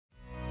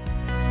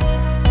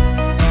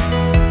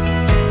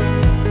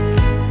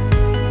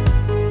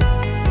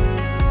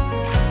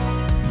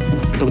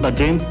Dr.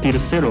 James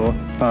Pirrucello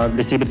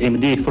received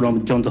MD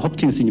from Johns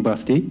Hopkins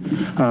University,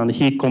 and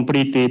he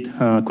completed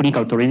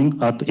clinical training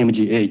at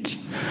MGH.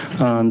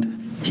 And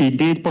he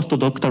did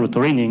postdoctoral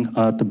training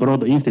at the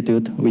Broad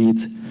Institute with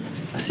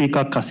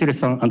Sika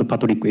Kasile-san and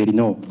Patrick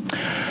Elino.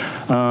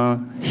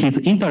 His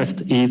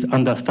interest is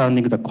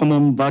understanding the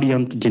common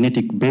variant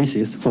genetic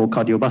basis for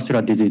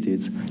cardiovascular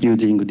diseases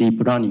using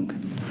deep learning.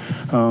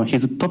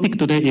 His topic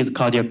today is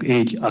cardiac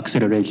age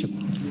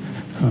acceleration.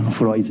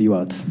 Floor is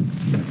yours.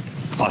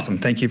 Awesome.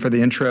 Thank you for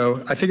the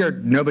intro. I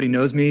figured nobody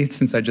knows me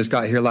since I just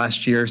got here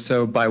last year,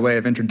 so by way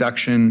of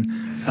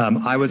introduction,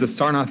 I was a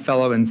Sarnoff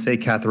Fellow in Say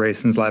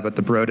Kathrason's lab at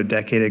the Broad a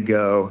decade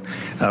ago.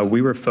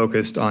 We were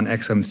focused on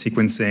exome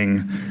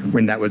sequencing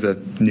when that was a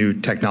new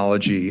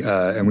technology,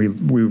 and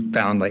we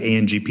found like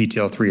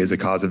ANGPTL3 as a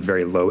cause of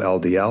very low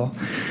LDL.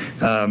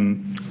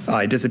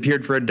 I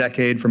disappeared for a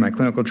decade for my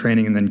clinical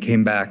training and then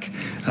came back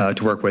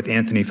to work with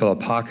Anthony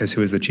Philippakis,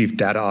 who is the chief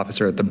data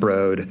officer at the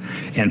Broad,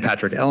 and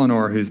Patrick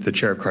Eleanor, who's the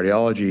chair of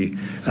cardiology,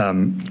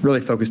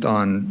 really focused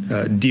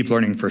on deep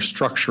learning for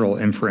structural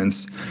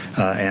inference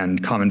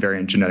and common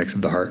variant genetics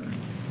of the heart.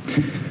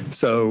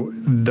 So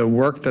the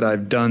work that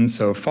I've done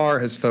so far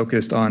has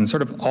focused on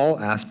sort of all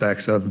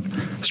aspects of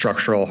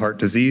structural heart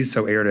disease,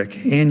 so aortic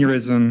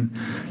aneurysm,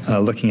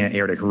 looking at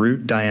aortic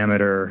root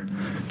diameter,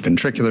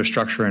 ventricular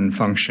structure and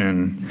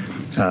function,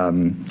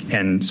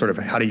 and sort of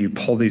how do you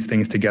pull these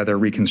things together,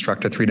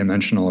 reconstruct a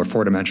three-dimensional or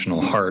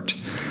four-dimensional heart.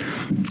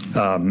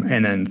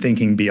 And then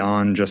thinking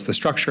beyond just the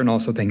structure and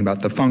also thinking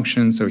about the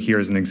function. So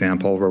here's an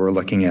example where we're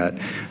looking at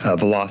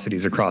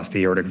velocities across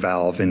the aortic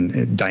valve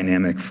in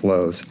dynamic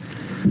flows.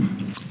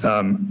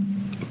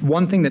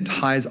 One thing that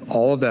ties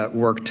all of that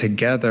work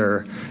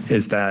together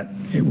is that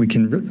we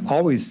can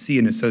always see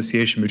an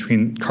association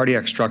between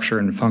cardiac structure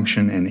and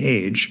function and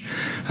age.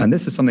 And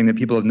this is something that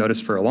people have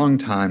noticed for a long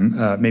time.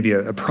 Maybe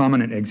a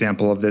prominent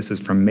example of this is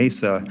from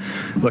MESA,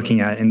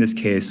 looking at, in this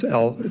case,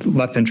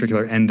 left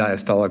ventricular end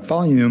diastolic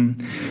volume,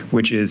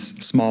 which is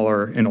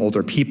smaller in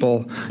older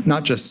people,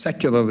 not just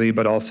secularly,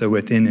 but also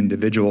within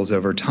individuals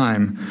over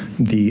time,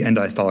 the end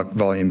diastolic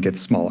volume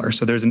gets smaller.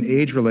 So there's an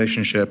age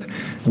relationship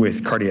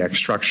with cardiac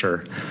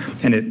structure.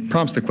 And it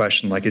prompts the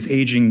question, like, is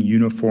aging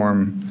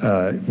uniform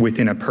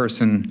within a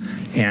person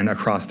and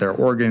across their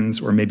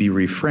organs, or maybe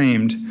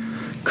reframed?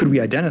 Could we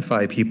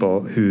identify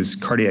people whose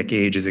cardiac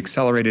age is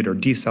accelerated or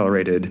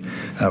decelerated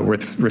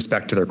with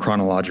respect to their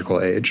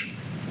chronological age?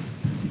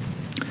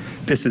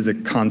 This is a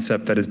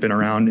concept that has been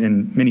around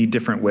in many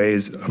different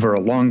ways over a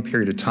long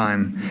period of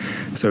time.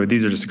 So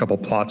these are just a couple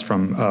plots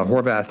from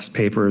Horvath's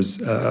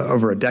papers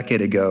over a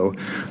decade ago,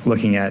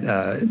 looking at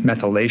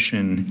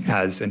methylation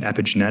as an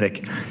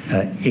epigenetic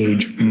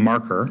age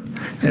marker.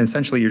 And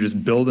essentially, you're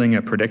just building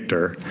a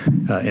predictor.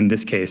 In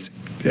this case,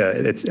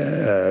 it's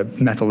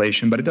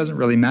methylation, but it doesn't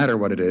really matter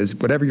what it is.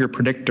 Whatever your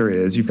predictor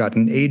is, you've got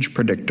an age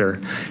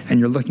predictor, and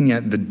you're looking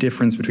at the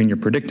difference between your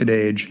predicted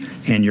age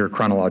and your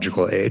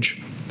chronological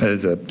age. That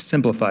is a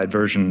simplified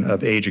version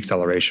of age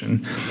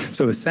acceleration.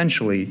 So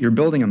essentially, you're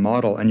building a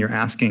model and you're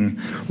asking,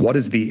 what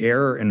is the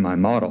error in my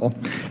model?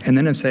 And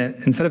then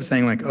instead of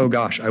saying like, oh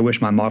gosh, I wish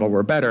my model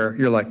were better,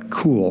 you're like,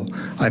 cool,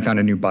 I found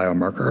a new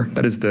biomarker.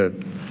 That is the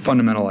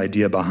fundamental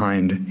idea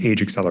behind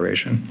age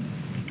acceleration.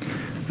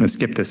 I'm going to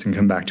skip this and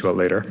come back to it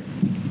later.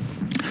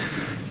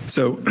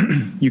 So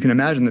you can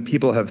imagine that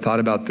people have thought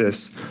about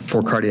this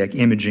for cardiac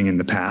imaging in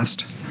the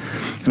past.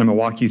 And I'm going to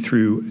walk you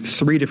through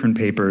 3 different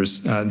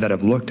papers that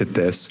have looked at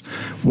this.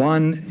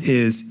 One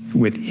is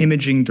with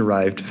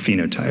imaging-derived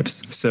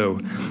phenotypes. So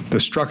the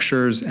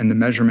structures and the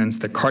measurements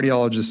that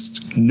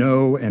cardiologists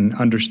know and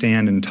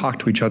understand and talk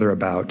to each other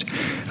about.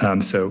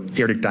 So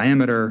aortic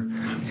diameter,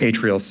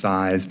 atrial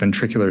size,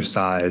 ventricular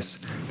size.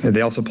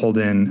 They also pulled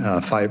in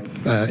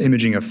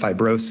imaging of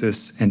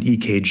fibrosis and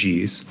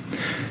EKGs.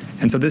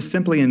 And so this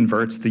simply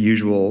inverts the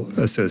usual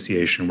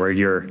association where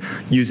you're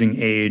using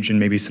age and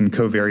maybe some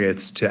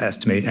covariates to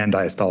estimate end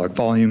diastolic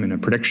volume in a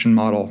prediction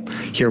model.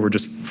 Here we're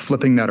just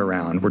flipping that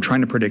around. We're trying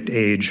to predict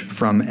age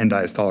from end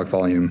diastolic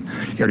volume,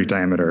 aortic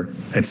diameter,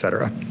 et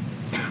cetera.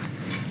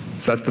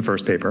 So that's the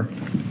first paper.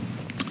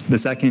 The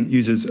second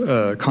uses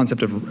a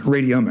concept of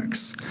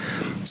radiomics.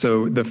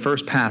 So the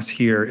first pass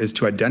here is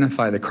to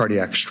identify the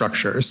cardiac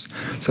structures.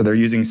 So they're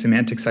using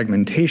semantic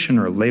segmentation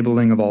or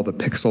labeling of all the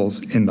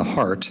pixels in the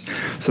heart,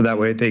 so that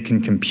way they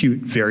can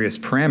compute various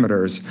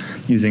parameters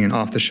using an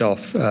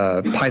off-the-shelf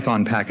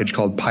Python package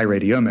called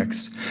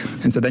PyRadiomics.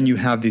 And so then you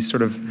have these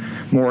sort of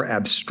more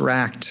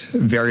abstract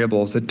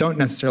variables that don't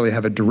necessarily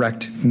have a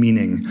direct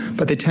meaning,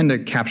 but they tend to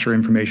capture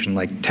information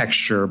like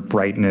texture,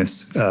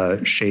 brightness,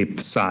 shape,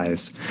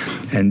 size.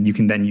 And you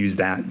can then use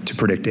that to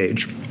predict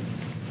age.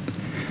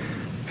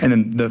 And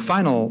then the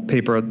final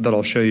paper that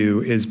I'll show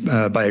you is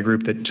by a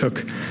group that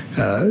took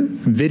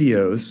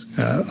videos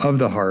of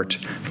the heart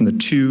from the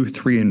 2,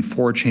 3, and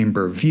 4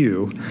 chamber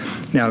view.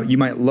 Now, you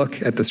might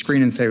look at the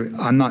screen and say,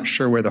 I'm not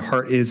sure where the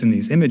heart is in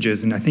these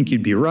images, and I think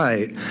you'd be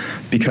right,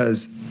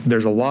 because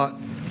there's a lot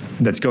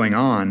that's going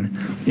on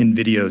in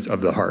videos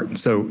of the heart.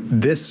 So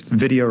this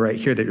video right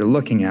here that you're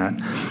looking at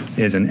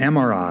is an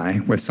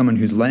MRI with someone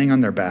who's laying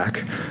on their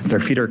back. Their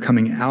feet are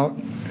coming out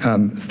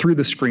through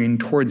the screen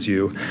towards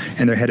you,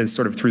 and their head is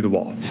sort of through the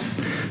wall.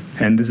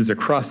 And this is a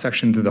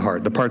cross-section through the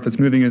heart. The part that's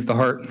moving is the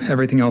heart.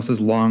 Everything else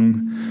is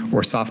lung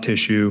or soft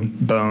tissue,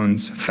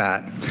 bones,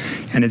 fat.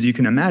 And as you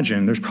can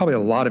imagine, there's probably a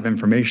lot of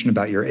information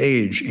about your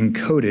age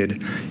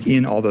encoded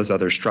in all those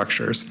other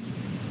structures.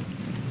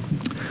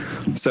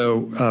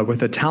 So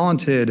with a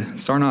talented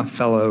Sarnoff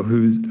fellow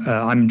who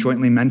I'm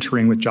jointly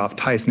mentoring with Geoff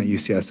Tyson at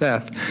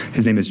UCSF,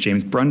 his name is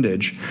James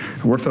Brundage,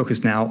 we're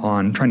focused now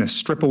on trying to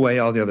strip away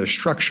all the other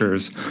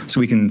structures so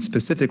we can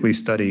specifically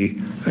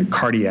study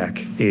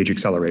cardiac age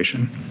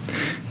acceleration.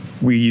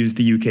 We use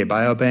the UK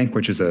Biobank,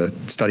 which is a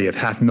study of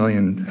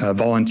 500,000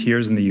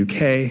 volunteers in the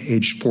UK,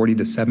 aged 40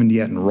 to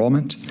 70 at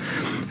enrollment.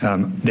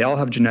 They all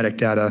have genetic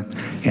data,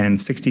 and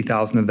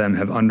 60,000 of them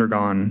have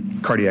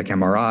undergone cardiac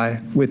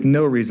MRI with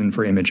no reason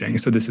for imaging.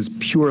 So this is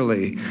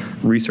purely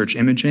research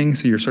imaging,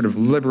 so you're sort of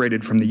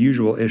liberated from the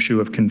usual issue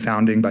of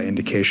confounding by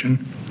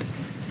indication.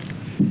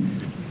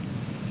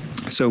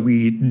 So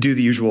we do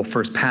the usual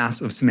first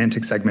pass of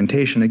semantic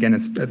segmentation. Again,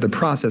 it's the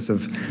process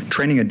of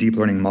training a deep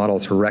learning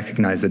model to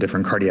recognize the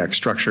different cardiac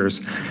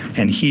structures.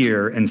 And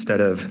here,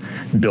 instead of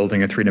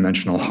building a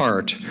three-dimensional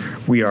heart,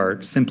 we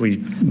are simply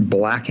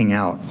blacking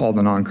out all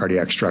the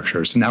non-cardiac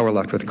structures. So now we're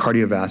left with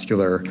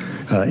cardiovascular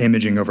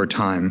imaging over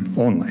time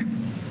only.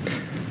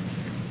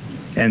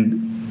 And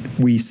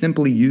we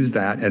simply use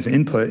that as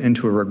input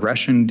into a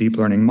regression deep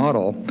learning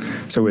model.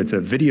 So it's a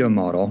video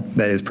model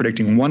that is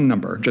predicting one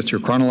number, just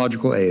your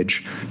chronological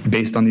age,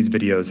 based on these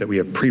videos that we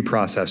have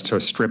pre-processed to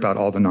strip out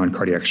all the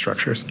non-cardiac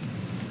structures.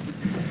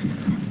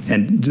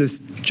 And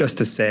just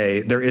to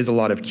say, there is a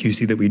lot of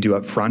QC that we do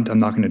up front. I'm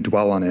not going to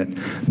dwell on it,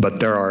 but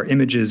there are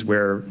images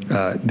where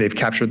they've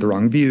captured the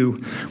wrong view,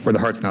 where the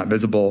heart's not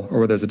visible, or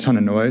where there's a ton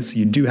of noise. So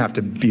you do have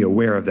to be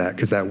aware of that,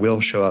 because that will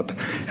show up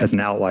as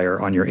an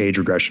outlier on your age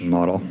regression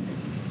model.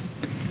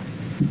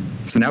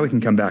 So now we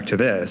can come back to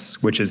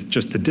this, which is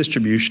just the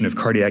distribution of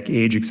cardiac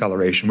age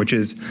acceleration, which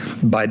is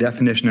by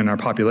definition in our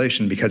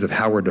population, because of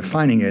how we're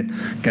defining it,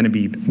 going to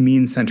be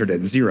mean-centered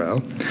at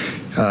 0.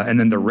 And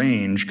then the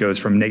range goes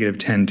from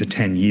 -10 to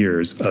 10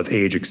 years of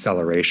age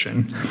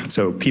acceleration.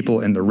 So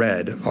people in the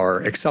red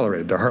are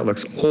accelerated. Their heart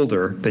looks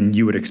older than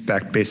you would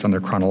expect based on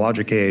their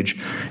chronologic age,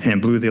 and in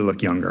blue they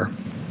look younger.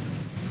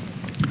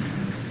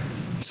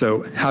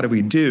 So how do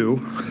we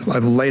do?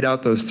 I've laid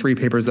out those 3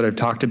 papers that I've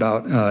talked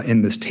about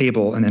in this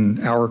table, and then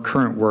our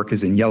current work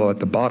is in yellow at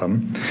the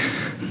bottom.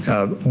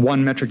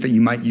 One metric that you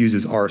might use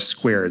is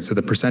R², so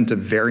the percent of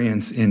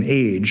variance in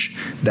age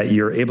that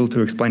you're able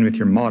to explain with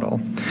your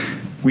model.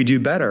 We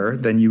do better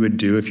than you would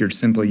do if you're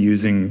simply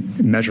using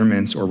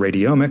measurements or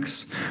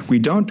radiomics. We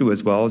don't do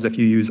as well as if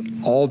you use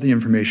all the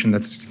information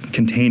that's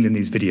contained in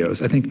these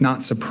videos. I think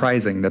not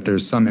surprising that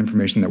there's some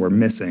information that we're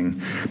missing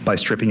by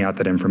stripping out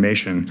that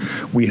information.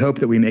 We hope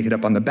that we make it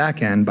up on the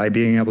back end by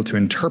being able to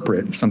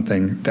interpret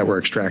something that we're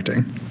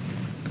extracting.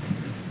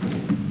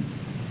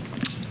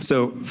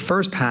 So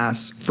first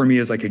pass for me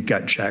is like a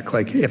gut check.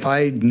 Like if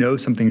I know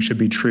something should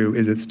be true,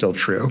 is it still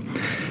true?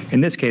 In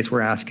this case,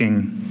 we're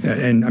asking,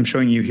 and I'm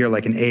showing you here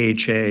like an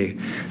AHA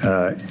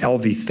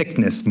LV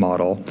thickness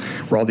model,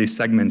 where all these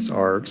segments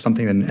are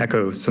something that an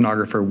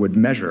echosonographer would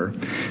measure.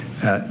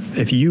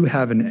 If you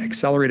have an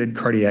accelerated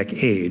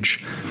cardiac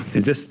age,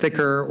 is this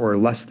thicker or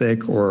less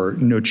thick or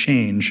no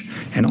change?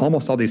 And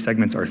almost all these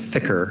segments are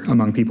thicker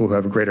among people who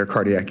have greater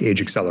cardiac age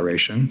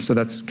acceleration. So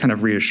that's kind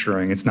of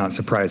reassuring. It's not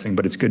surprising,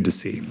 but it's good to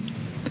see.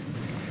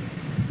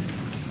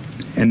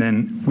 And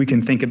then we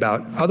can think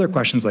about other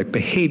questions like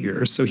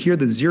behaviors. So here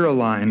the 0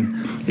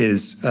 line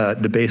is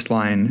the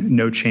baseline,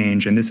 no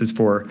change, and this is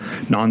for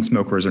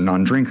non-smokers or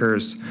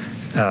non-drinkers.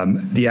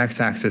 The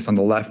x-axis on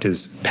the left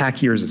is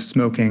pack years of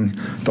smoking.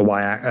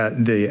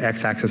 The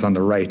x-axis on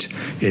the right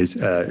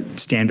is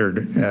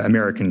standard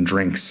American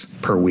drinks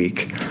per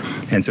week.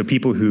 And so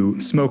people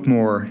who smoke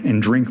more and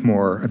drink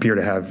more appear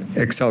to have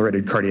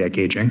accelerated cardiac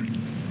aging.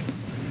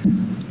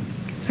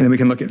 And then we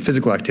can look at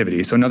physical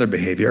activity, so another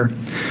behavior.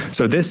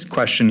 So this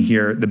question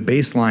here, the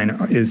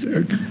baseline is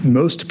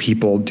most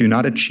people do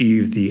not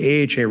achieve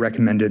the AHA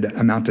recommended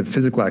amount of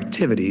physical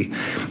activity,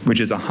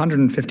 which is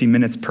 150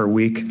 minutes per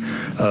week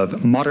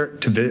of moderate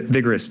to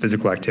vigorous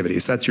physical activity.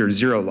 So that's your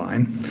 0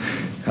 line.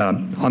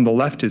 On the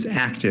left is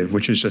active,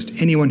 which is just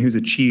anyone who's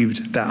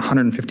achieved that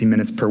 150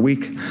 minutes per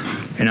week.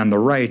 And on the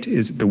right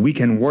is the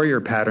weekend warrior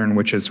pattern,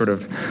 which has sort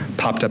of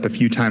popped up a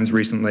few times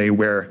recently,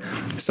 where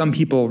some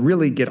people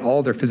really get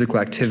all their physical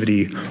activity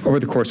over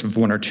the course of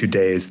 1 or 2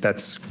 days.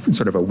 That's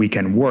sort of a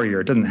weekend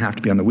warrior. It doesn't have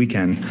to be on the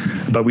weekend,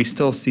 but we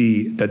still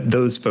see that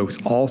those folks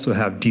also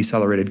have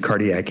decelerated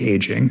cardiac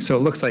aging. So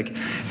it looks like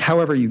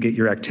however you get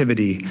your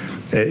activity,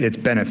 it's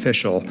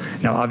beneficial.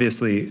 Now,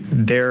 obviously,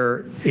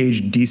 their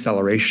age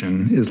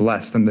deceleration is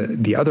less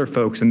than the other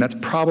folks, and that's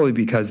probably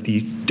because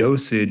the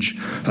dosage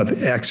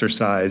of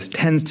exercise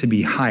tends to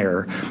be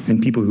higher in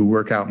people who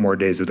work out more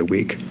days of the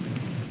week.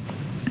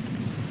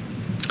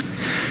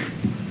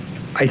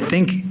 I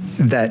think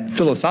that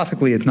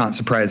philosophically it's not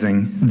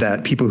surprising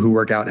that people who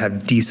work out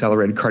have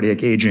decelerated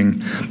cardiac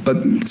aging, but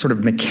sort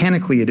of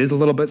mechanically it is a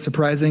little bit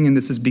surprising, and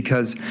this is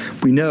because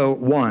we know,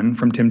 one,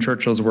 from Tim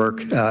Churchill's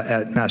work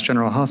at Mass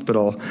General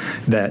Hospital,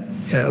 that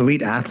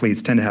elite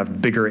athletes tend to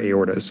have bigger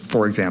aortas,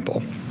 for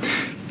example.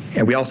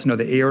 And we also know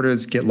that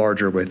aortas get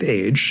larger with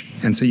age.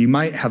 And so you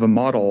might have a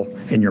model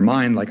in your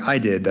mind, like I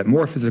did, that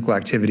more physical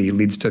activity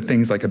leads to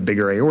things like a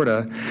bigger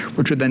aorta,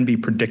 which would then be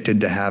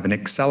predicted to have an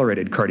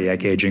accelerated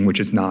cardiac aging, which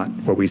is not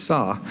what we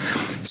saw.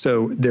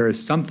 So there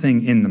is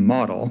something in the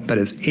model that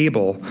is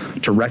able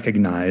to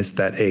recognize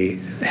that a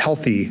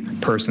healthy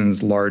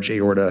person's large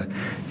aorta,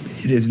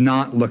 it does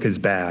not look as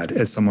bad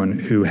as someone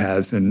who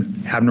has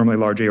an abnormally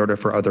large aorta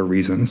for other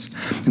reasons.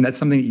 And that's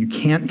something that you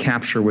can't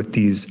capture with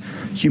these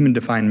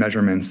human-defined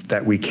measurements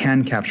that we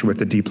can capture with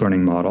the deep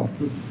learning model.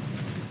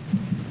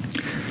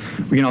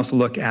 We can also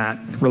look at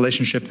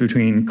relationships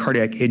between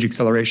cardiac age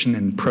acceleration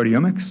and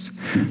proteomics.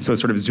 So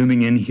sort of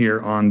zooming in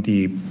here on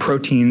the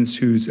proteins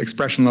whose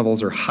expression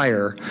levels are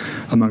higher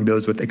among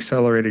those with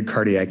accelerated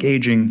cardiac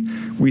aging,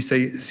 we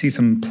see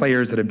some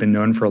players that have been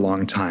known for a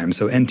long time.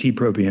 So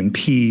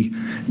NT-proBNP,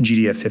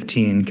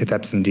 GDF15,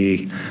 cathepsin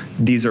D,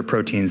 these are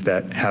proteins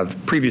that have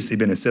previously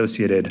been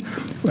associated,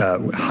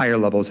 higher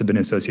levels have been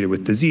associated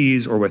with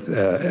disease or with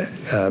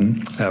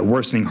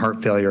worsening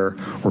heart failure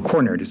or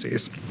coronary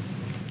disease.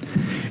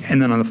 And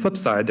then on the flip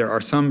side, there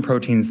are some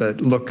proteins that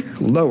look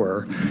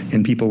lower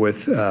in people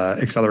with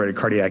accelerated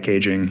cardiac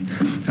aging.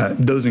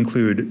 Those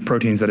include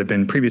proteins that have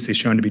been previously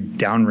shown to be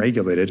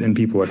downregulated in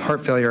people with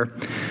heart failure.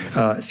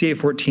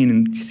 CA14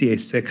 and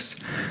CA6,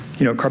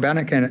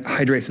 carbonic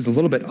anhydrase is a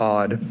little bit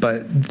odd,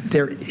 but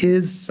there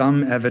is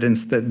some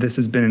evidence that this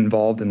has been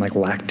involved in like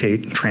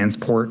lactate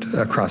transport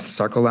across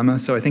the sarcolemma.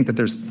 So I think that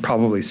there's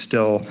probably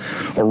still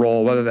a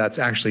role, whether that's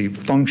actually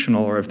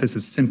functional or if this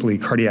is simply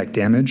cardiac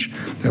damage,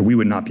 we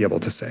would not be able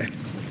to say.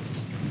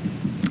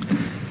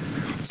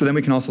 So then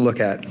we can also look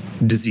at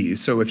disease.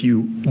 So if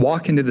you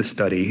walk into the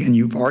study and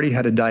you've already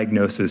had a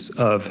diagnosis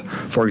of,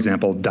 for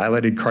example,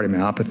 dilated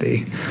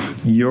cardiomyopathy,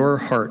 your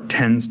heart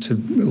tends to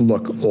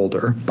look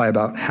older by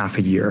about half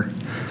a year.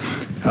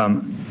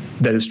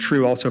 That is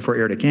true also for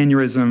aortic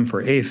aneurysm,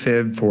 for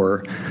AFib,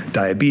 for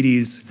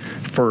diabetes,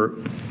 for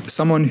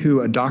someone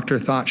who a doctor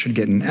thought should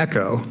get an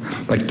echo.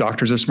 Like,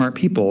 doctors are smart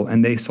people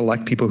and they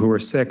select people who are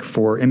sick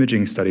for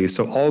imaging studies.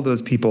 So all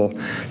those people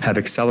have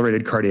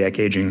accelerated cardiac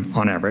aging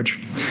on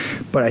average.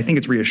 But I think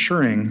it's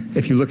reassuring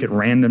if you look at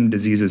random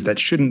diseases that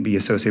shouldn't be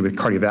associated with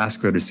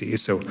cardiovascular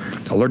disease. So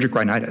allergic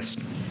rhinitis,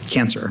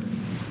 cancer,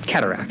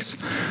 cataracts.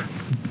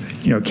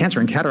 Cancer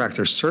and cataracts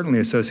are certainly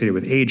associated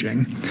with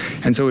aging.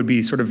 And so it would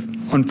be sort of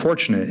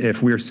unfortunate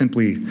if we're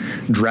simply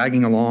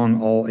dragging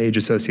along all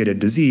age-associated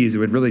disease. It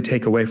would really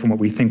take away from what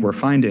we think we're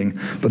finding,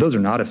 but those are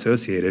not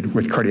associated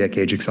with cardiac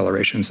age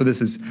acceleration. So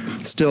this is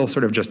still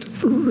sort of just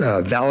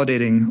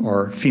validating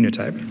our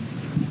phenotype.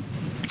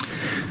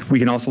 We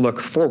can also look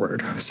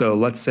forward. So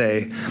let's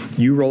say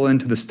you roll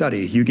into the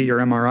study, you get your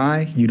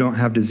MRI, you don't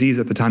have disease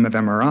at the time of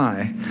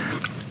MRI,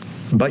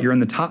 but you're in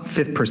the top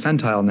 5th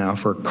percentile now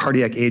for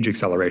cardiac age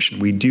acceleration.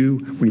 We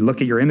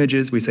look at your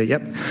images, we say,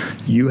 yep,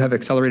 you have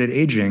accelerated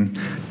aging.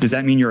 Does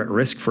that mean you're at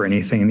risk for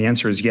anything? And the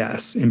answer is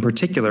yes. In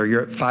particular,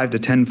 you're at 5 to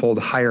 10-fold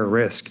higher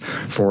risk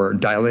for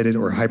dilated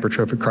or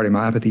hypertrophic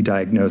cardiomyopathy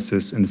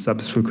diagnosis in the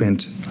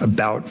subsequent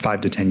about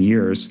 5 to 10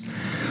 years.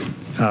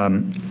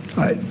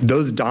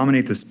 Those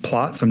dominate this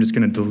plot, so I'm just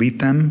going to delete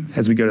them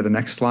as we go to the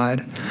next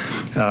slide.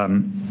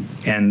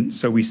 And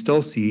so we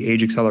still see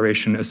age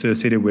acceleration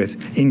associated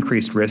with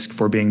increased risk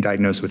for being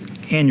diagnosed with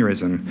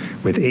aneurysm,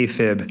 with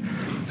AFib,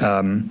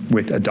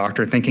 with a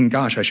doctor thinking,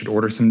 gosh, I should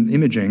order some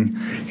imaging,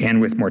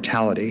 and with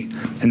mortality.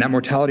 And that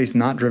mortality is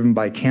not driven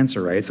by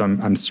cancer, right? So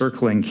I'm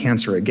circling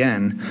cancer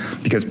again,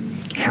 because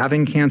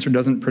having cancer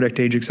doesn't predict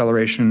age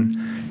acceleration.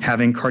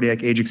 Having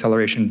cardiac age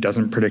acceleration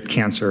doesn't predict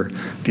cancer.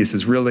 This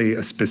is really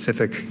a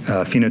specific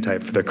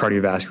phenotype for the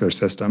cardiovascular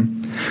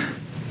system.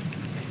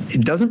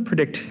 It doesn't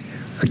predict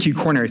acute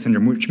coronary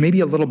syndrome, which may be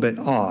a little bit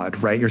odd,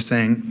 right? You're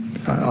saying,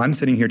 I'm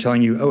sitting here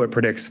telling you, oh, it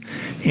predicts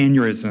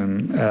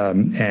aneurysm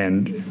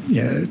and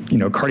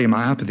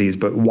cardiomyopathies,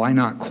 but why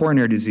not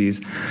coronary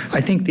disease? I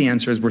think the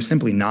answer is we're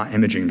simply not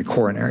imaging the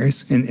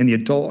coronaries. In the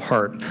adult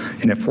heart,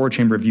 in a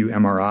 4-chamber view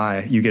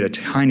MRI, you get a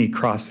tiny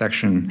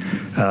cross-section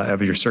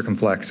of your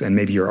circumflex and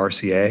maybe your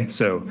RCA.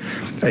 So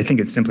I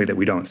think it's simply that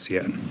we don't see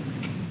it.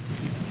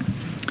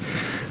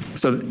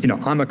 So,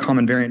 I'm a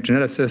common variant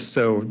geneticist,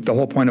 so the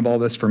whole point of all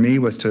this for me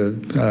was to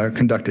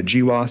conduct a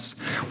GWAS.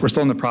 We're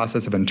still in the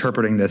process of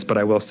interpreting this, but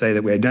I will say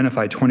that we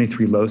identified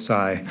 23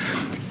 loci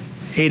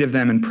 8 of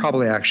them, and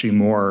probably actually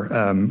more,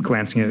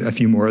 glancing at a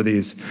few more of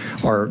these,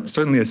 are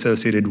certainly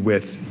associated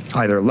with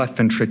either left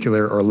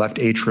ventricular or left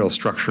atrial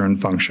structure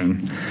and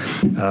function.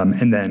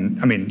 And then,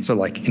 I mean, so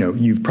like,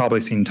 you've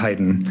probably seen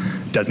Titin,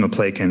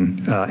 desmoplakin.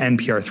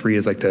 NPR3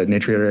 is like the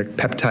natriuretic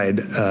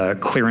peptide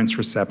clearance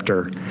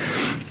receptor.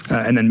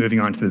 And then moving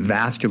on to the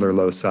vascular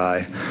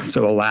loci.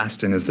 So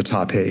elastin is the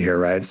top hit here,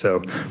 right?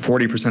 So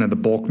 40% of the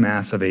bulk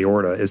mass of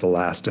aorta is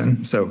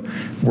elastin. So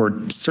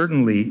we're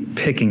certainly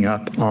picking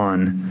up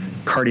on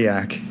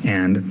cardiac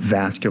and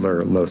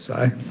vascular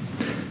loci.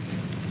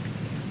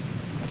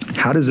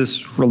 How does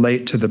this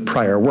relate to the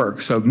prior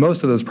work? So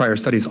most of those prior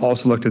studies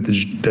also looked at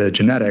the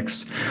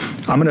genetics.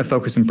 I'm going to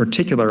focus in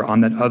particular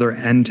on that other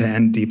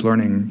end-to-end deep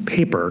learning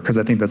paper because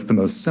I think that's the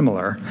most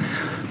similar.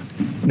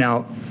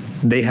 Now,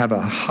 they have a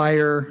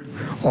higher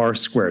R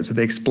squared, so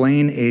they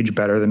explain age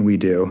better than we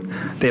do.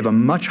 They have a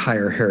much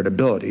higher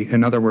heritability.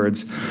 In other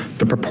words,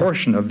 the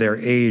proportion of their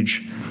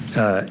age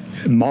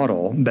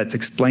model that's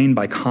explained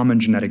by common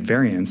genetic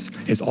variants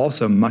is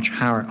also much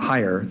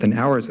higher than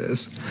ours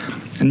is.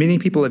 And many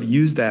people have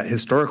used that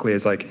historically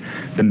as like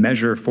the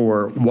measure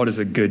for what is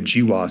a good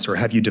GWAS, or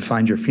have you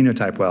defined your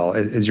phenotype well?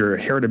 Is your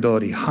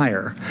heritability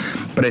higher?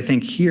 But I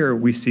think here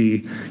we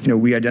see,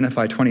 we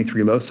identify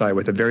 23 loci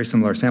with a very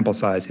similar sample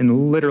size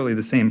in literally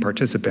the same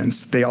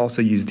participants. They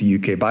also use the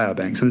UK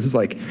Biobank. So this is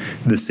like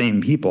the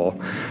same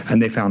people,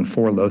 and they found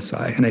 4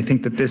 loci. And I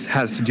think that this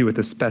has to do with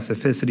the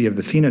specificity of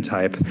the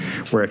phenotype,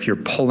 where if you're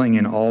pulling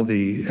in all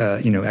the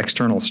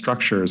external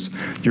structures,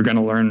 you're going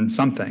to learn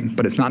something,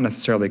 but it's not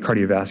necessarily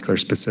cardiovascular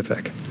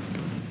specific.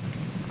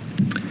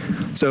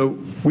 So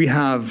we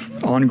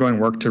have ongoing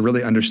work to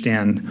really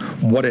understand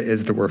what it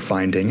is that we're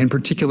finding. In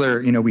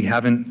particular, we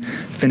haven't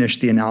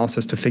finished the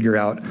analysis to figure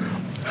out,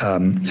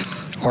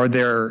 are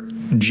there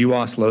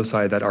GWAS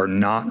loci that are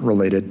not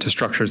related to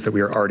structures that we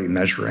are already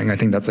measuring? I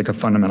think that's like a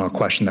fundamental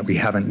question that we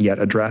haven't yet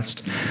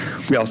addressed.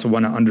 We also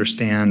want to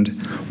understand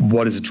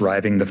what is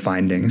driving the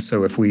findings.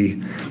 So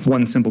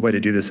one simple way to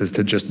do this is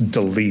to just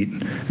delete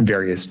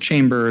various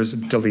chambers,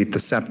 delete the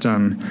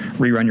septum,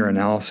 rerun your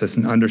analysis,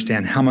 and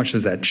understand how much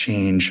does that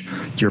change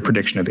your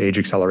prediction of age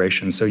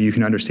acceleration. So you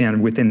can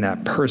understand within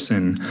that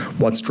person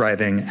what's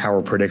driving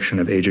our prediction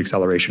of age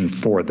acceleration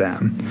for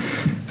them.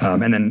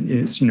 And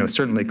then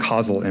certainly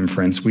causal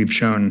inference.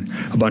 We've shown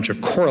a bunch of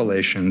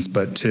correlations,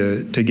 but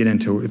to get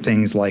into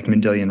things like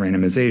Mendelian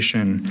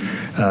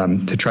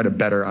randomization, to try to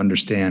better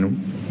understand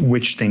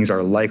which things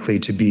are likely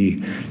to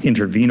be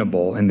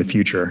intervenable in the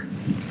future.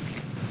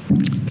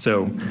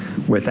 So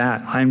with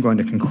that, I'm going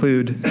to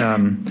conclude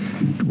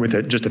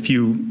with just a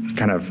few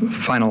kind of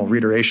final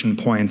reiteration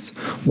points.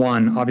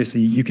 One,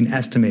 obviously, you can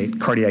estimate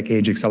cardiac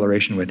age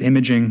acceleration with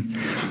imaging.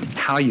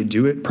 How you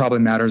do it probably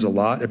matters a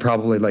lot. It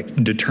probably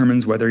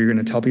determines whether you're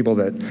going to tell people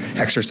that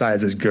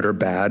exercise is good or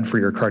bad for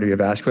your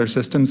cardiovascular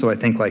system. So I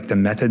think the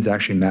methods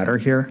actually matter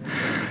here.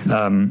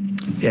 And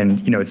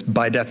it's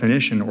by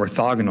definition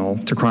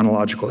orthogonal to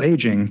chronological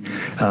aging,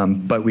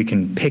 but we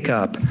can pick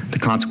up the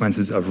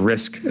consequences of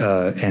risk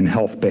and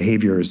health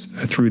behaviors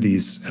through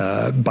these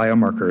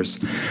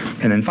biomarkers.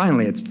 And then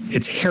finally,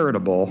 it's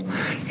heritable,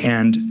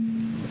 and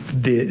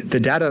the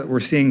data that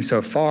we're seeing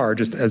so far,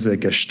 just as a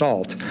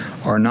gestalt,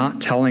 are not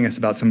telling us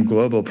about some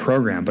global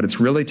program, but it's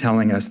really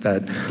telling us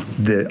that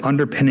the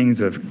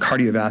underpinnings of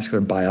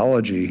cardiovascular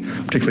biology,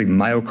 particularly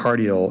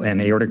myocardial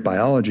and aortic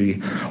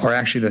biology, are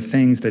actually the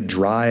things that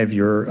drive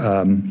your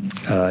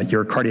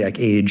cardiac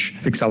age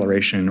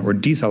acceleration or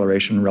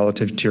deceleration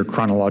relative to your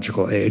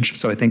chronological age.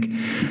 So I think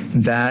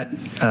that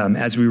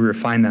as we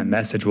refine that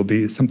message will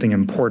be something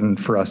important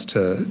for us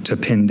to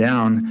pin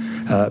down,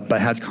 but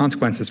has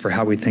consequences for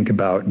how we think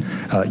about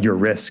your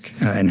risk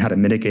and how to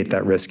mitigate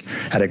that risk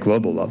at a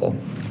global level.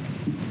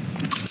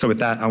 So with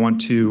that, I want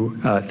to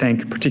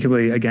thank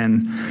particularly,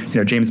 again,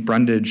 James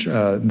Brundage,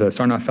 the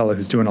Sarnoff Fellow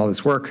who's doing all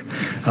this work,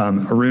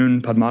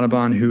 Arun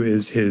Padmanabhan, who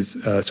is his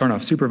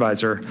Sarnoff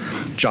supervisor,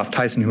 Joff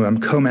Tyson, who I'm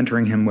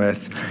co-mentoring him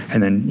with,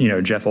 and then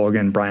Jeff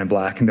Olgan, Brian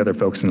Black, and the other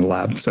folks in the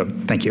lab. So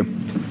thank you.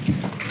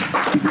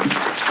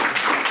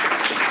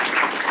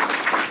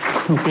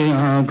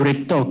 Okay,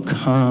 great talk.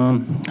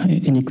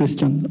 Any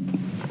question?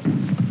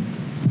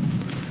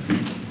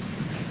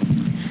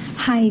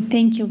 Hi,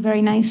 thank you.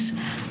 Very nice.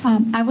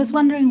 I was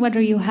wondering whether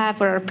you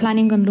have or are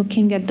planning on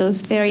looking at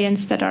those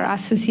variants that are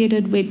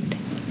associated with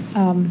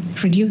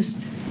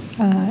reduced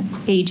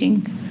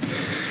aging.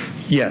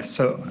 Yes.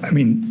 So,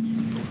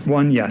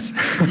 one, yes.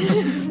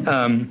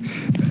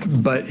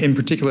 But in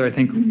particular, I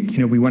think,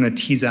 we want to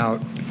tease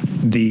out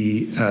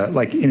the,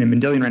 in a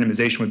Mendelian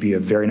randomization would be a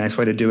very nice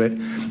way to do it.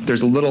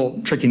 There's a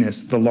little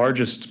trickiness. The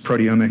largest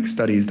proteomic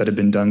studies that have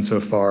been done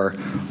so far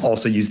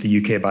also use the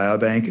UK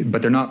Biobank,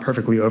 but they're not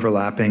perfectly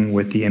overlapping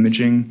with the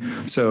imaging.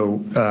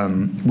 So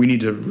we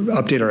need to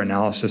update our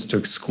analysis to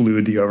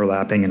exclude the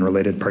overlapping and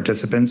related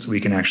participants.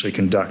 We can actually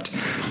conduct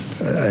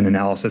an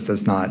analysis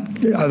that's not,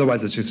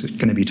 otherwise it's just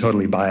going to be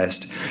totally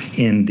biased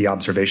in the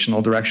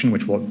observational direction,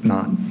 which will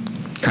not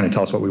kind of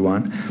tell us what we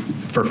want.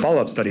 For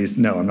follow-up studies,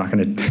 no, I'm not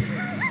going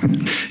to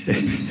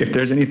if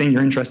there's anything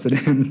you're interested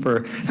in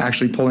for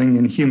actually pulling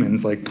in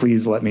humans, like,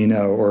 please let me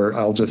know, or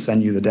I'll just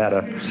send you the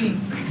data.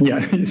 Yeah,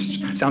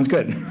 sounds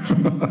good.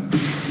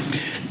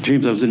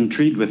 James, I was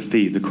intrigued with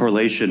the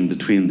correlation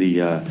between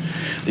the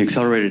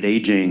accelerated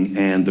aging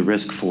and the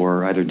risk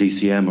for either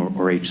DCM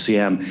or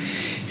HCM.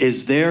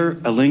 Is there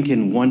a link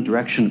in one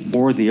direction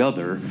or the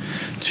other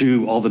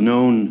to all the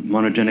known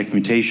monogenic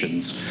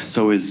mutations?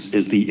 So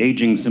is the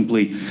aging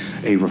simply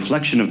a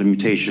reflection of the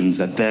mutations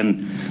that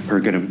then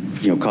are going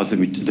to cause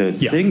the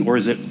thing, or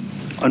is it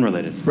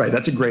unrelated? Right,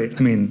 that's a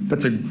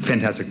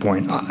fantastic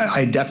point.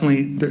 I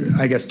definitely,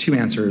 I guess two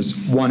answers.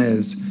 One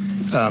is,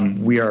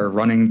 we are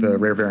running the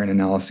rare variant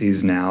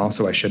analyses now,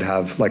 so I should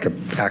have like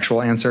an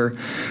actual answer.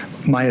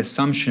 My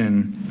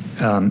assumption,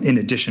 in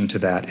addition to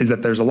that, is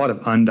that there's a lot of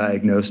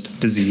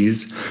undiagnosed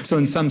disease. So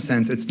in some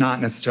sense, it's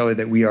not necessarily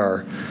that we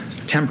are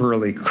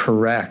temporally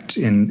correct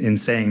in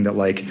saying that,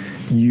 like,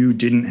 you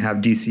didn't have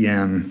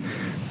DCM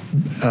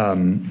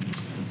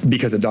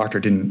because a doctor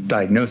didn't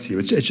diagnose you.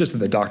 It's just that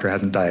the doctor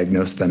hasn't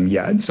diagnosed them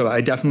yet. So I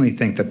definitely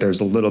think that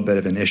there's a little bit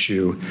of an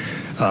issue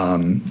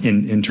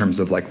in terms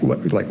of what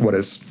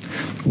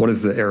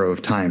does the arrow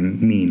of time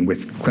mean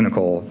with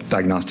clinical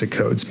diagnostic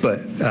codes. But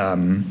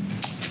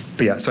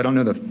yeah, so I don't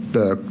know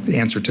the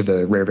answer to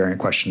the rare variant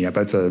question yet,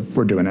 but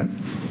we're doing it.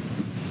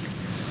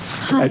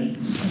 Hi.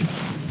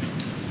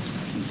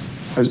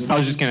 I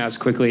was just going to ask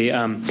quickly,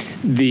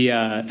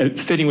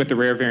 fitting with the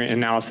rare variant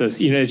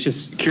analysis, it's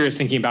just curious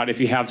thinking about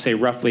if you have, say,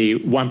 roughly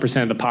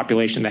 1% of the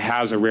population that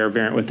has a rare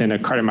variant within a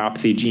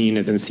cardiomyopathy gene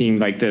and then seeing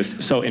like this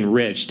so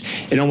enriched,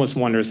 it almost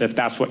wonders if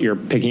that's what you're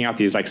picking out,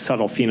 these like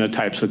subtle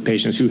phenotypes with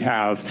patients who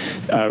have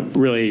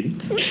really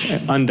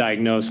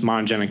undiagnosed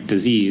monogenic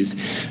disease.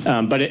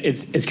 But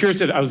it's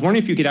curious, I was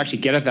wondering if you could actually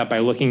get at that by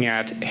looking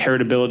at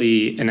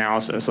heritability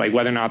analysis, like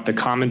whether or not the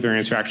common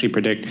variants actually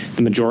predict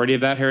the majority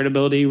of that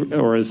heritability,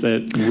 or is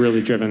it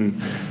really driven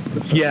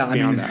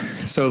beyond that?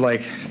 So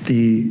like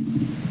the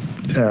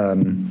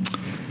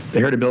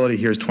heritability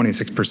here is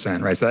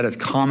 26%, right? So that is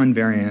common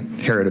variant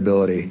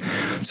heritability.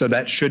 So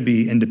that should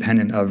be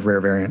independent of rare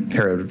variant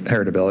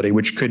heritability,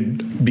 which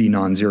could be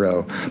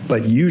non-zero,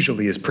 but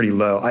usually is pretty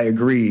low. I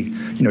agree,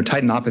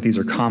 titinopathies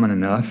are common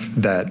enough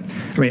that,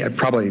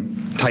 probably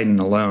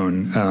titin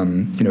alone,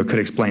 could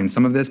explain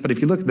some of this, but if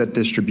you look at that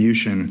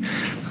distribution,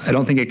 I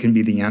don't think it can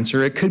be the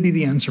answer. It could be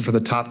the answer for the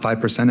top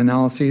 5%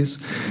 analyses.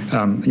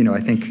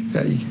 I think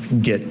you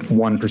get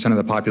 1% of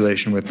the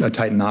population with a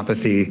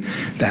titinopathy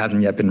that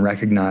hasn't yet been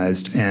recognized,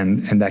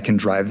 and that can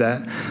drive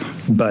that.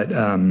 But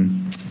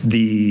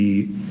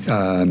the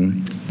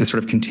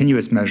sort of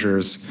continuous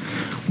measures,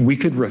 we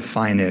could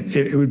refine it.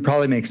 It would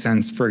probably make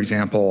sense, for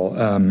example,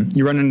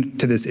 you run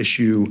into this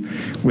issue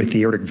with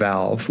the aortic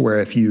valve, where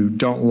if you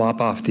don't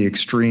lop off the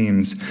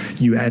extremes,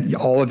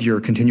 all of your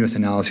continuous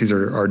analyses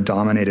are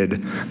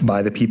dominated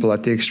by the people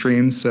at the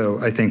extremes. So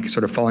I think,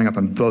 sort of following up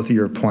on both of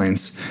your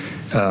points,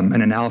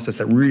 an analysis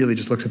that really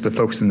just looks at the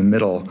folks in the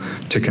middle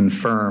to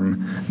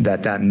confirm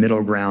that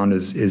middle ground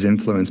is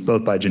influenced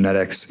both by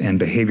genetics and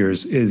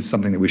behaviors is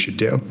something that we should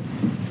do.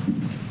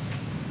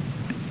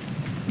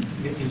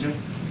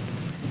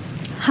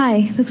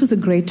 Hi, this was a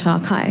great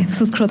talk. Hi, this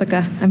is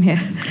Kritika. I'm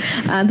here.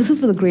 This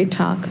was a great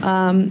talk.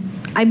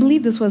 I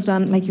believe this was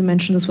done, like you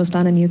mentioned, this was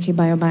done in UK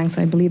biobanks.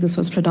 I believe this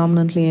was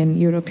predominantly in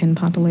European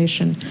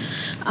population.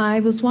 I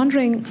was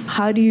wondering,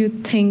 how do you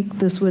think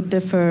this would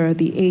differ,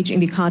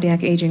 the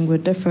cardiac aging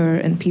would differ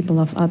in people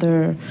of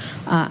other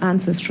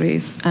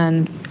ancestries?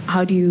 And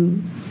how do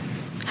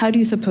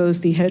you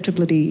suppose the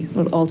heritability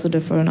will also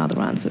differ in other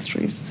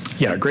ancestries?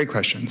 Yeah, great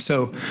question.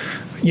 So,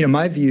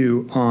 my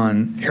view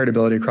on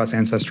heritability across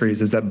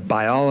ancestries is that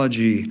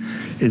biology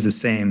is the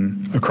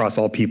same across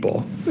all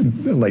people.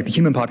 Like, the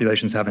human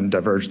populations haven't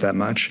diverged that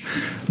much,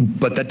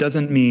 but that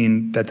doesn't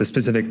mean that the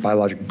specific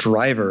biologic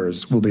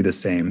drivers will be the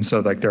same. So,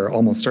 like, there are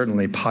almost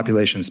certainly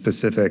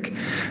population-specific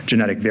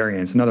genetic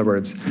variants. In other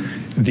words,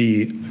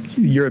 the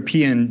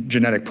European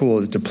genetic pool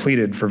is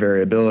depleted for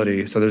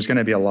variability, so there's going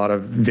to be a lot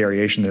of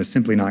variation that is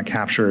simply not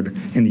captured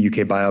in the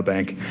UK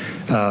Biobank.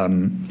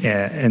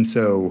 And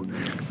so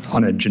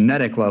on a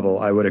genetic level,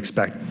 I would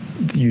expect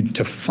you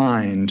to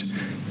find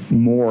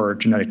more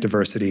genetic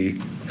diversity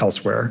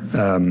elsewhere.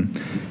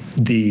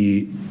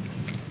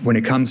 When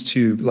it comes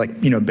to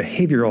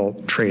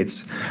behavioral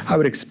traits, I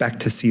would expect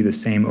to see the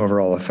same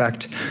overall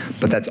effect,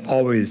 but that's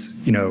always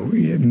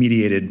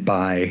mediated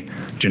by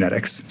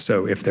genetics.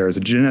 So if there is a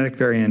genetic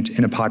variant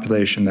in a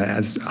population that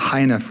has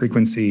high enough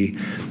frequency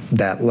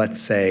that,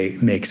 let's say,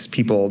 makes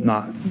people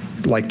not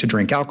like to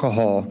drink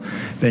alcohol,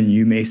 then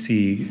you may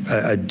see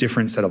a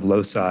different set of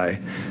loci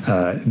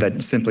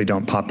that simply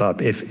don't pop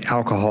up if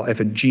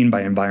a gene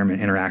by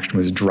environment interaction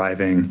was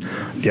driving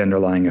the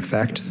underlying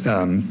effect.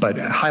 But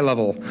at high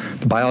level,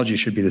 the biology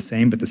should be the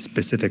same, but the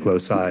specific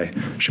loci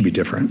should be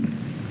different.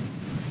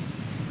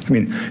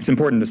 It's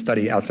important to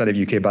study outside of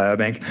UK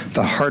Biobank.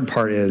 The hard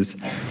part is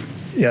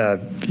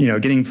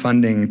getting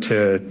funding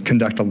to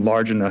conduct a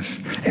large enough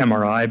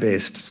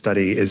MRI-based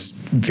study is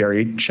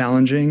very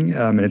challenging,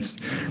 and it's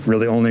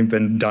really only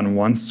been done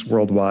once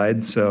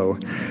worldwide. So,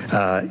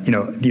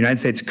 the United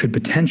States could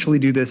potentially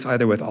do this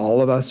either with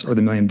all of us or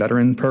the Million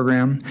Veteran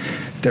Program.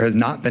 There has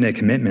not been a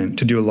commitment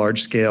to do a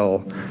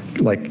large-scale,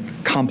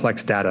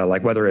 complex data,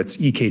 like whether it's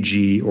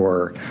EKG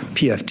or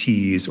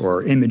PFTs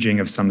or imaging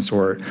of some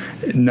sort.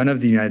 None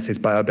of the United States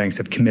biobanks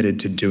have committed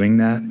to doing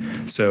that.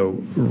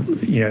 So,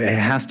 it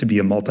has to be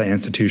a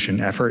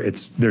multi-institution effort.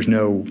 There's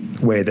no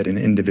way that an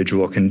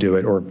individual can do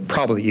it, or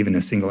probably even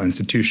a single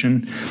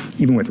institution.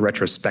 Even with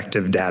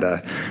retrospective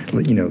data,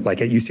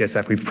 like at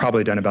UCSF, we've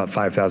probably done about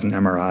 5,000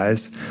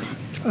 MRIs.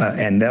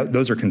 And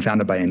those are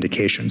confounded by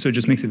indication. So it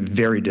just makes it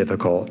very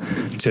difficult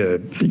to,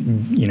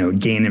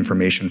 gain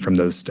information from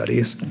those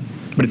studies.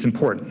 But it's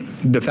important.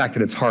 The fact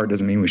that it's hard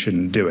doesn't mean we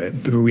shouldn't do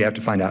it, but we have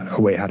to find out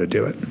a way how to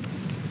do it.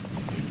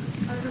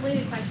 A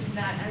related question to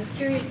that, I was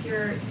curious,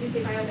 your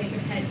UK Biobank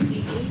had the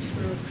age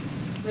group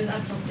was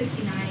up till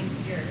 69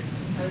 years.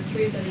 So I was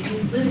curious whether you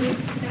limited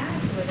to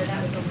that or whether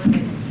that was a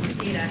limit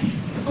data.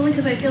 Only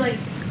because I feel like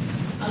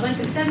a bunch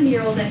of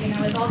 70-year-olds I hang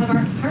out with all have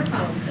heart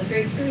problems. I was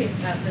very curious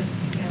about this.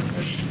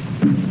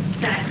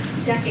 That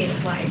decade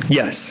of life.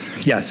 Yes,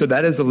 yeah. So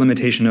that is a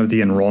limitation of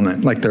the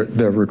enrollment, like the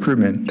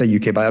recruitment that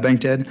UK Biobank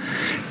did.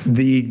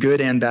 The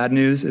good and bad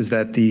news is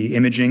that the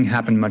imaging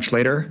happened much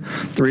later.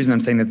 The reason I'm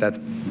saying that that's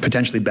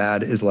potentially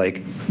bad is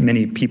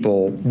many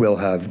people will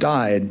have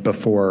died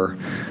before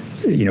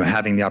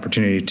having the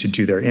opportunity to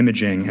do their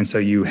imaging. And so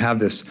you have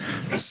this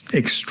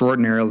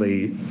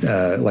extraordinarily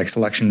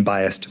selection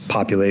biased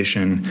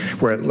population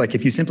where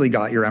if you simply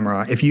got your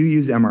MRI, if you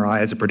use MRI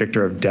as a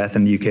predictor of death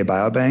in the UK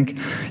Biobank,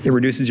 it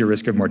reduces your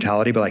risk of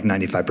mortality by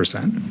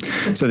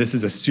 95%. So this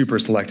is a super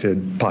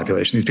selected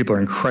population. These people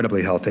are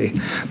incredibly healthy.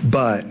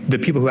 But the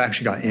people who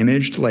actually got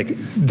imaged,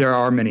 there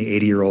are many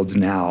 80-year-olds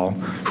now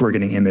who are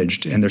getting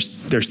imaged, and there's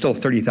still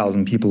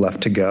 30,000 people left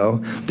to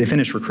go. They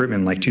finished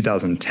recruitment in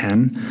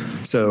 2010.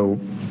 So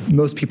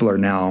most people are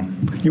now,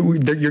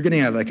 you're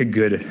getting at a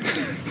good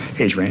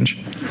age range.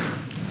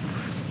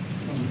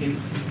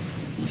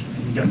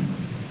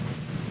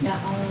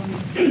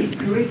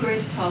 Really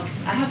great talk.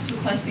 I have two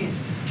questions.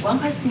 One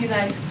question is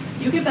that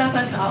UK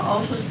Biobank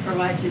also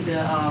provided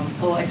the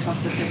whole exome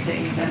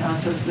sequencing and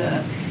also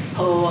the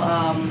whole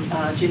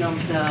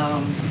genomes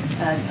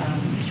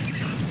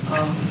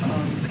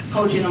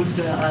whole genomes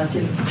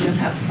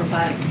genotypes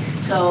provided.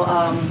 So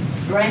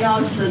right now,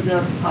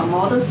 the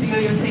models you're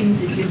using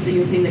is just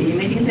using the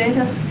imaging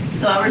data.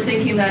 So I was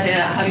thinking that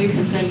how you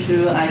concerned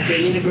to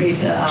integrate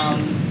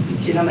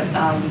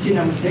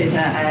genomes data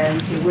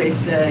and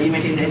with the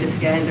imaging data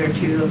together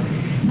to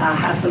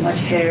have the much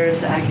higher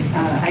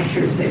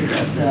accuracy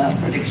of the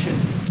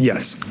predictions.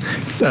 Yes.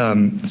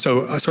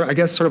 So I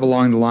guess sort of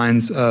along the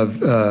lines of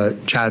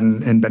Chad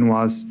and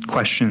Benoit's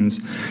questions,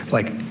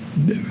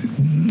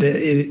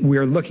 we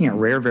are looking at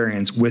rare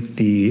variants with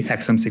the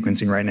exome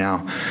sequencing right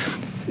now.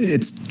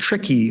 It's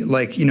tricky,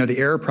 the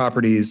error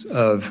properties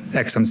of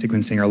exome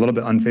sequencing are a little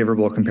bit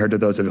unfavorable compared to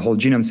those of whole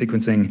genome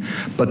sequencing,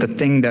 but the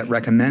thing that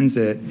recommends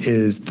it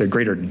is the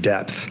greater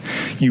depth.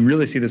 You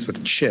really see this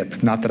with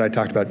CHIP, not that I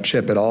talked about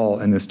CHIP at all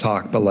in this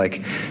talk, but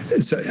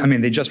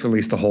they just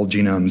released the whole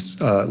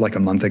genomes a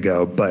month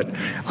ago, but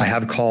I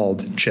have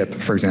called CHIP,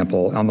 for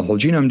example, on the whole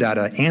genome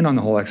data and on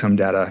the whole exome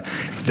data.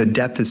 The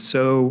depth is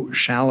so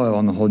shallow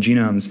on the whole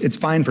genomes. It's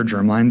fine for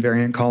germline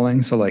variant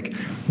calling, so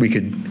we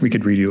could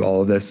redo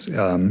all of this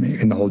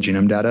in the whole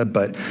genome data,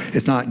 but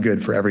it's not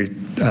good for every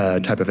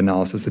type of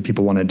analysis that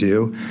people want to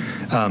do.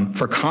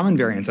 For common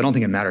variants, I don't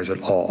think it matters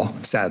at all,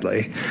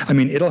 sadly.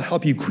 It'll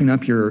help you clean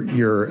up your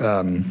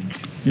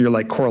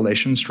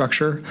correlation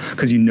structure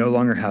because you no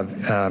longer have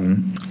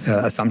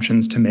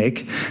assumptions to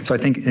make. So I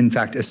think, in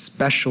fact,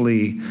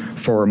 especially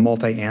for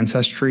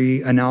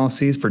multi-ancestry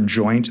analyses, for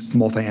joint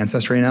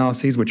multi-ancestry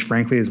analyses, which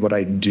frankly is what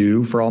I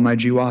do for all my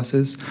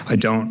GWASs, I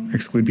don't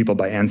exclude people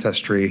by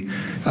ancestry.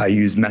 I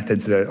use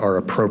methods that are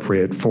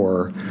appropriate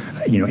for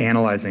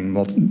analyzing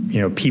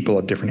people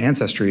of different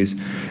ancestries.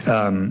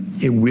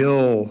 It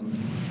will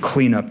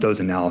clean up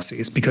those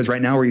analyses because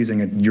right now we're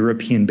using a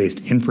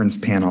European-based inference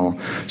panel,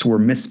 so we're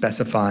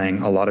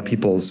misspecifying a lot of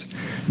people's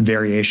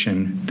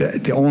variation.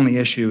 The only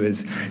issue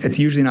is it's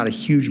usually not a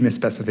huge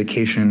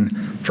misspecification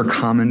for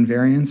common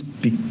variants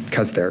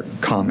because they're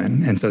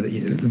common, and so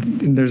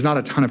there's not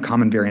a ton of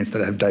common variants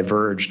that have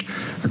diverged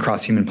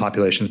across human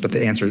populations, but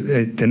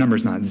the number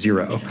is not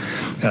zero.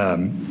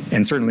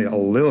 And certainly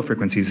allele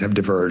frequencies have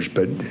diverged,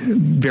 but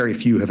very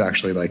few have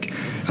actually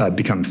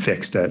become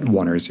fixed at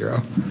 1 or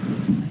 0.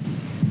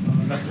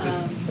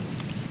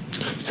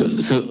 So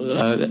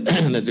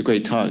that's a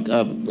great talk.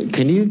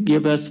 Can you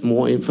give us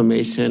more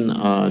information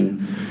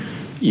on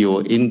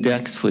your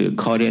index for your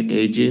cardiac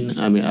aging?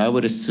 I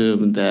would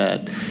assume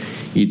that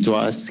you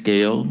draw a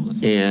scale,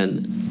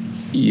 and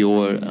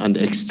on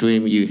the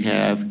extreme you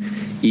have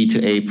E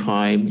to A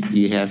prime,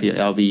 you have your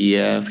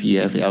LVEF,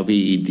 you have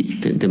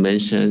LVE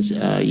dimensions,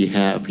 you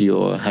have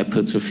your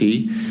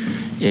hypertrophy,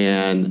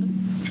 and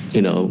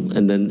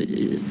and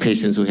then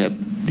patients who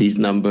have these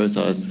numbers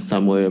are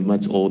somewhere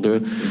much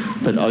older.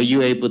 But are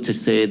you able to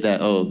say that,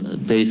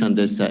 based on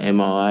this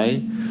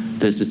MRI,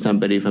 this is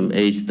somebody from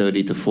age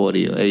 30 to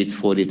 40, or age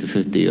 40 to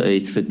 50, or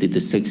age 50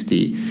 to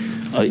 60?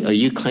 Are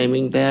you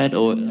claiming that?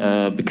 Or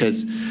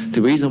because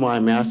the reason why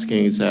I'm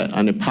asking is that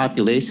on a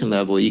population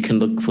level, you can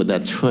look for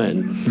that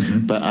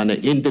trend, but on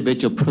an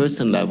individual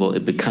person level,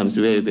 it becomes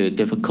very, very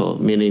difficult,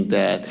 meaning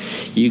that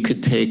you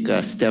could take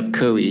Steph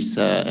Curry's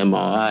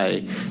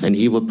MRI, and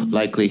he would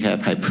likely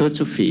have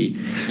hypertrophy,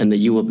 and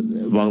then you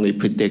would wrongly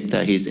predict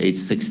that he's age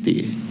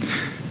 60.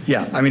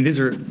 Yeah, I mean, these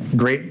are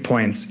great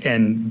points,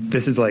 and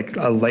this is like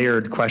a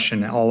layered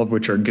question, all of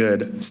which are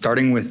good.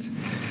 Starting with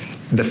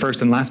the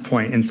first and last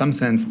point, in some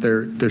sense,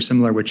 they're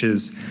similar, which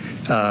is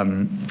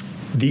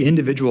the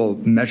individual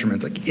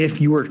measurements. Like,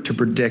 if you were to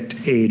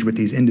predict age with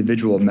these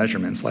individual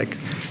measurements, like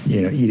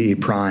E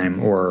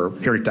prime or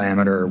aortic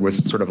diameter was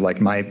sort of like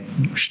my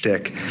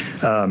shtick,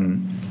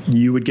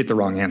 you would get the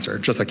wrong answer,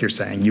 just like you're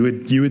saying.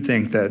 You would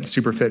think that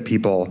super fit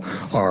people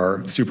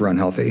are super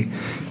unhealthy.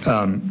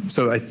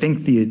 So I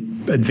think the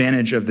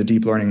advantage of the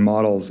deep learning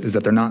models is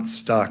that they're not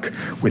stuck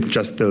with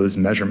just those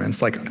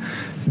measurements. Like,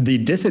 the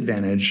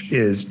disadvantage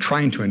is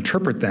trying to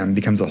interpret them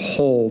becomes a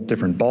whole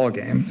different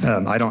ballgame.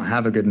 I don't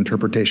have a good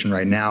interpretation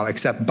right now,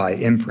 except by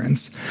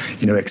inference,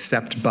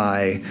 except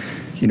by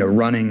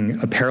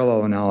running a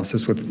parallel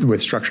analysis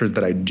with structures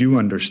that I do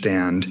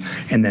understand,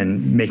 and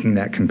then making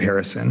that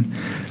comparison.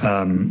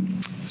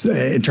 So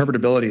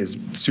interpretability is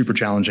super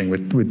challenging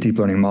with deep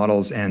learning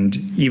models, and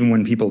even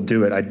when people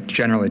do it, I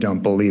generally don't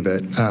believe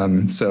it.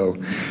 And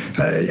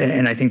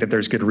I think that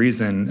there's good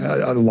reason.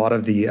 A lot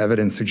of the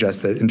evidence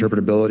suggests that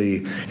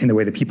interpretability in the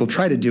way that people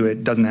try to do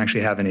it doesn't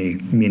actually have any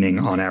meaning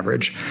on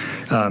average.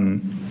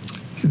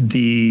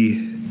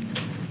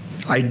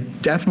 I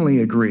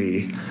definitely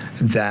agree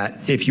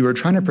that if you were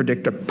trying to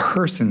predict a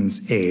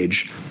person's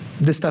age,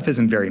 this stuff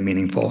isn't very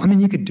meaningful. I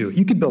mean, you could do it.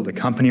 You could build a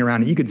company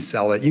around it. You could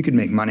sell it. You could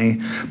make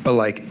money. But,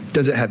 like,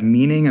 does it have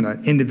meaning at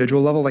an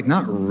individual level? Like,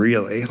 not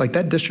really. Like,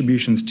 that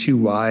distribution's too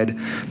wide.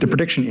 The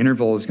prediction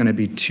interval is going to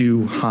be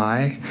too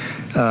high.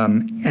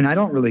 And I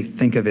don't really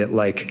think of it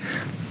like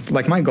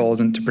my goal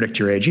isn't to predict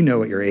your age. You know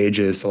what your age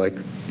is, so, like,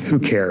 who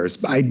cares?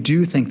 But I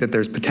do think that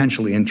there's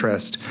potentially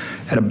interest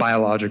at a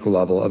biological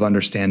level of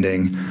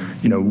understanding,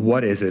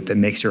 what is it that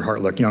makes your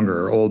heart look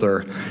younger or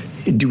older?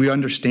 Do we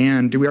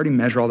already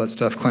measure all that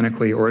stuff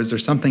clinically, or is there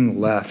something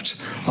left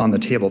on the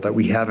table that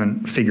we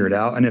haven't figured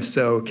out? And if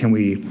so, can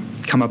we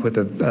come up with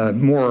a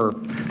more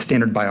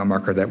standard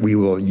biomarker that we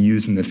will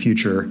use in the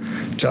future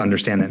to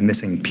understand that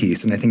missing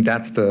piece? And I think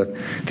that's the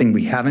thing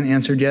we haven't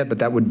answered yet, but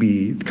that would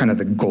be kind of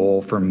the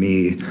goal for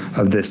me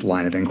of this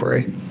line of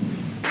inquiry.